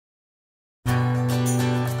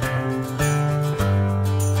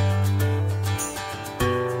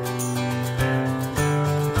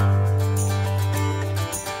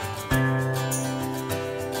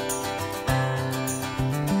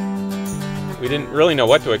We didn't really know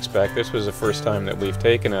what to expect. This was the first time that we've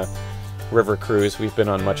taken a river cruise. We've been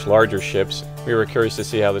on much larger ships. We were curious to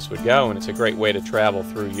see how this would go, and it's a great way to travel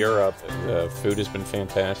through Europe. The food has been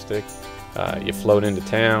fantastic. You float into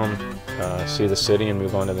town, see the city, and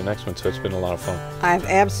move on to the next one, so it's been a lot of fun. I've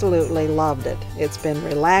absolutely loved it. It's been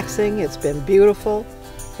relaxing, it's been beautiful,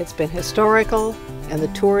 it's been historical, and the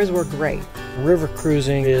tours were great. River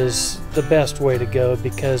cruising is the best way to go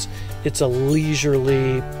because it's a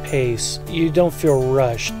leisurely pace. You don't feel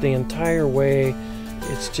rushed the entire way.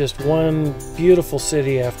 It's just one beautiful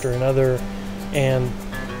city after another, and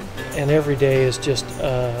every day is just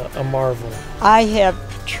a marvel. I have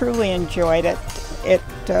truly enjoyed it. It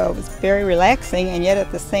was very relaxing, and yet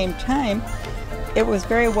at the same time, it was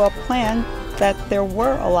very well planned that there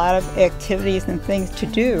were a lot of activities and things to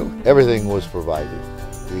do. Everything was provided.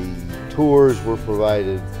 The tours were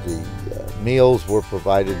provided, the meals were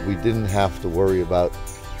provided. We didn't have to worry about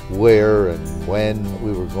where and when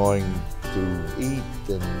we were going to eat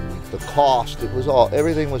and the cost. It was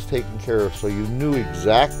everything was taken care of, so you knew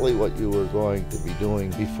exactly what you were going to be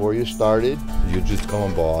doing before you started. You just come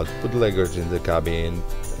on board, put luggage in the cabin,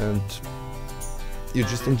 and you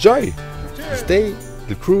just enjoy the stay,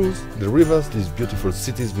 the cruise, the rivers, these beautiful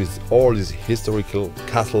cities with all these historical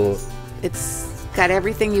castles. It's got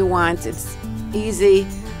everything you want. It's easy.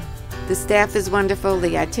 The staff is wonderful.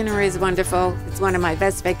 The itinerary is wonderful. It's one of my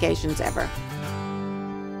best vacations ever.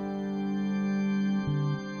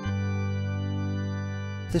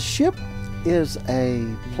 The ship is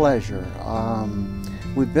a pleasure.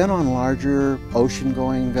 We've been on larger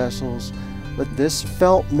ocean-going vessels, but this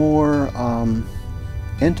felt more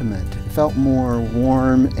intimate. It felt more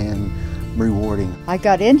warm and rewarding. I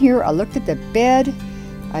got in here, I looked at the bed,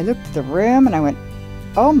 I looked at the room, and I went,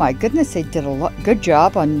 oh my goodness, they did a good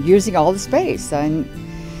job on using all the space, and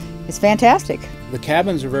it's fantastic. The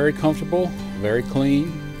cabins are very comfortable, very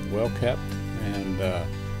clean, well kept, and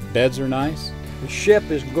beds are nice. The ship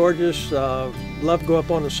is gorgeous. Love to go up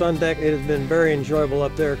on the sun deck. It has been very enjoyable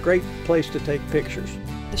up there. Great place to take pictures.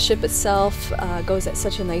 The ship itself goes at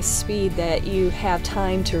such a nice speed that you have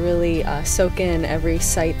time to really soak in every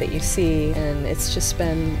sight that you see, and it's just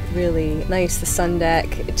been really nice, the sun deck,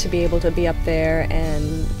 to be able to be up there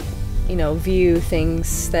and view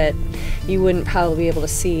things that you wouldn't probably be able to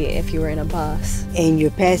see if you were in a bus. And you're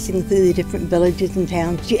passing through the different villages and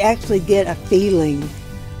towns. You actually get a feeling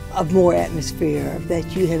of more atmosphere,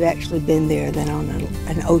 that you have actually been there than on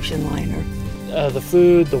an ocean liner. The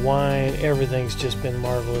food, the wine, everything's just been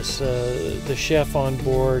marvelous. The chef on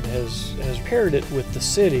board has paired it with the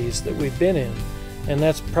cities that we've been in, and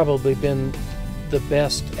that's probably been the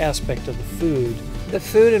best aspect of the food. The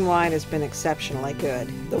food and wine has been exceptionally good.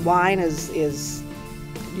 The wine is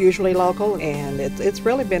usually local, and it's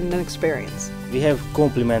really been an experience. We have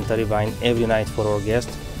complimentary wine every night for our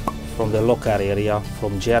guests from the local area,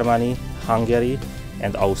 from Germany, Hungary,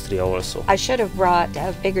 and Austria also. I should have brought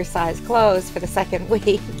bigger size clothes for the second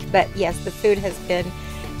week, but yes, the food has been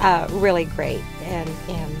really great and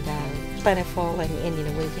plentiful,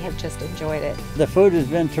 and we have just enjoyed it. The food has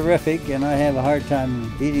been terrific, and I have a hard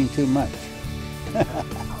time eating too much.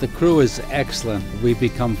 The crew is excellent. We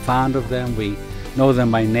become fond of them. We know them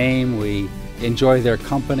by name. We enjoy their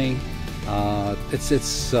company.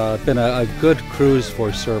 It's been a good cruise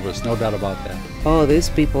for service, no doubt about that. Oh, these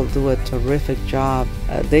people do a terrific job.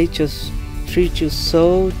 They just treat you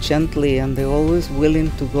so gently, and they're always willing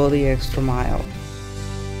to go the extra mile.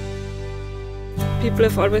 People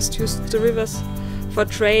have always used the rivers for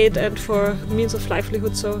trade and for means of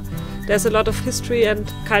livelihood, so there's a lot of history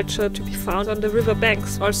and culture to be found on the river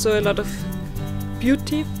banks. Also a lot of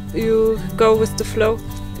beauty. You go with the flow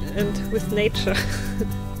and with nature.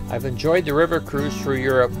 I've enjoyed the river cruise through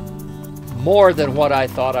Europe more than what I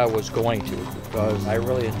thought I was going to, because I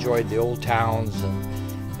really enjoyed the old towns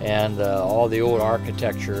and all the old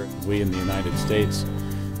architecture. We in the United States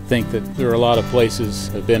think that there are a lot of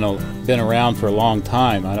places that have been around for a long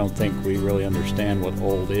time. I don't think we really understand what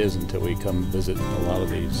old is until we come visit a lot of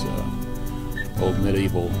these old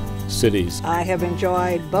medieval cities. I have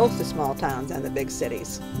enjoyed both the small towns and the big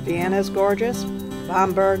cities. Vienna is gorgeous.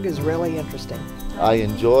 Bamberg is really interesting. I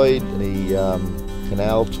enjoyed the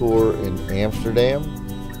canal tour in Amsterdam.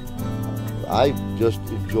 I just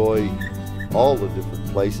enjoy all the different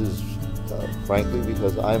places, frankly,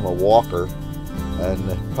 because I'm a walker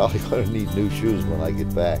and probably going to need new shoes when I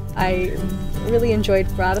get back. I really enjoyed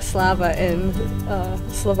Bratislava in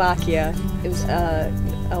Slovakia. It was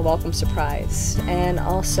a welcome surprise. And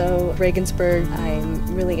also Regensburg. I'm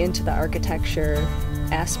really into the architecture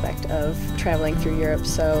aspect of traveling through Europe,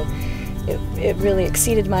 so It really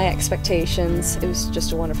exceeded my expectations. It was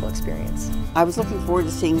just a wonderful experience. I was looking forward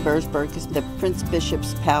to seeing Würzburg because the Prince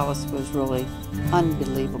Bishop's Palace was really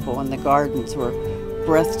unbelievable and the gardens were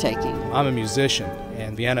breathtaking. I'm a musician,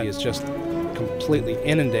 and Vienna is just completely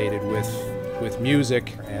inundated with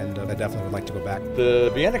music, and I definitely would like to go back.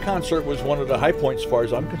 The Vienna concert was one of the high points as far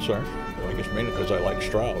as I'm concerned. I guess mainly because I like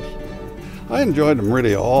Strauss. I enjoyed them,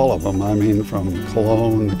 really all of them. I mean, from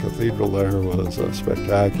Cologne, the cathedral there was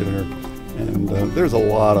spectacular. And there's a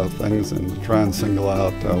lot of things, and to try and single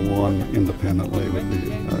out one independently would be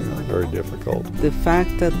very difficult. The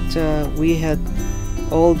fact that we had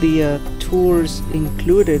all the tours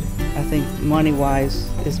included, I think money-wise,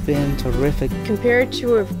 has been terrific. Compared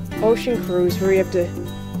to an ocean cruise where you have to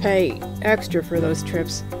pay extra for those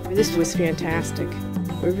trips, this was fantastic.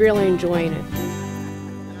 We're really enjoying it.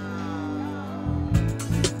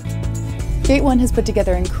 Gate 1 has put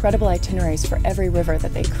together incredible itineraries for every river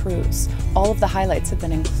that they cruise. All of the highlights have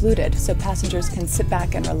been included, so passengers can sit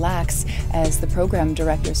back and relax as the program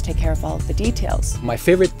directors take care of all of the details. My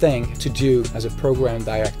favorite thing to do as a program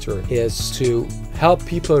director is to help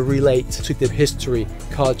people relate to the history,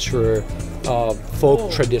 culture,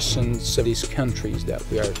 folk traditions of these countries that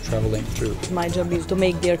we are traveling through. My job is to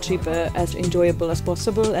make their trip as enjoyable as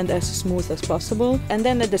possible and as smooth as possible. And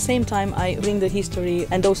then at the same time, I bring the history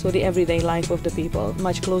and also the everyday life of the people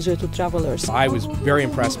much closer to travelers. I was very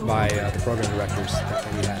impressed by the program directors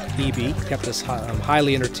that we had. Phoebe kept us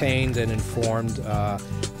highly entertained and informed,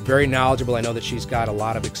 very knowledgeable. I know that she's got a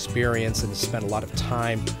lot of experience and spent a lot of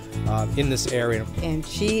time in this area. And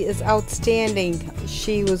she is outstanding.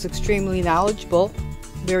 She was extremely knowledgeable,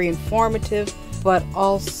 very informative, but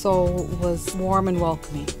also was warm and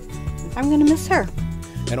welcoming. I'm going to miss her.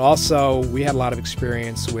 And also, we had a lot of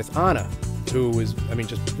experience with Anna, who was,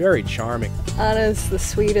 just very charming. Anna's the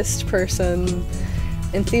sweetest person,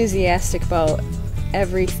 enthusiastic about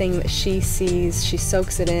everything that she sees. She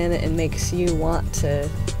soaks it in and makes you want to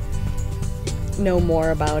know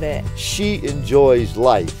more about it. She enjoys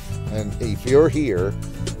life, and if you're here,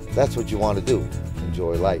 that's what you want to do,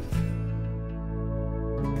 enjoy life.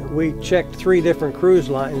 We checked 3 different cruise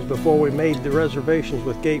lines before we made the reservations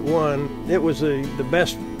with Gate 1. It was the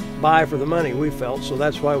best buy for the money, we felt, so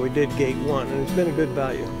that's why we did Gate 1, and it's been a good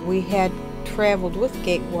value. We had traveled with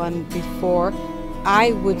Gate 1 before.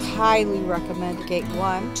 I would highly recommend Gate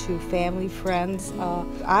 1 to family, friends.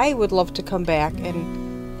 I would love to come back,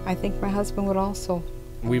 and I think my husband would also.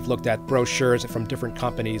 We've looked at brochures from different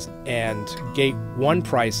companies, and Gate 1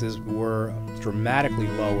 prices were dramatically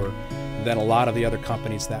lower than a lot of the other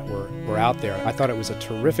companies that were out there. I thought it was a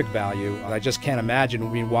terrific value. I just can't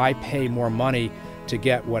imagine, why pay more money to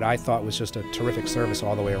get what I thought was just a terrific service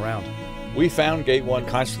all the way around. We found Gate 1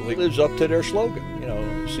 constantly lives up to their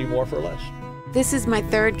slogan, see more for less. This is my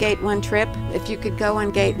 3rd Gate 1 trip. If you could go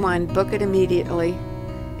on Gate 1, book it immediately.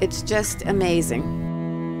 It's just amazing.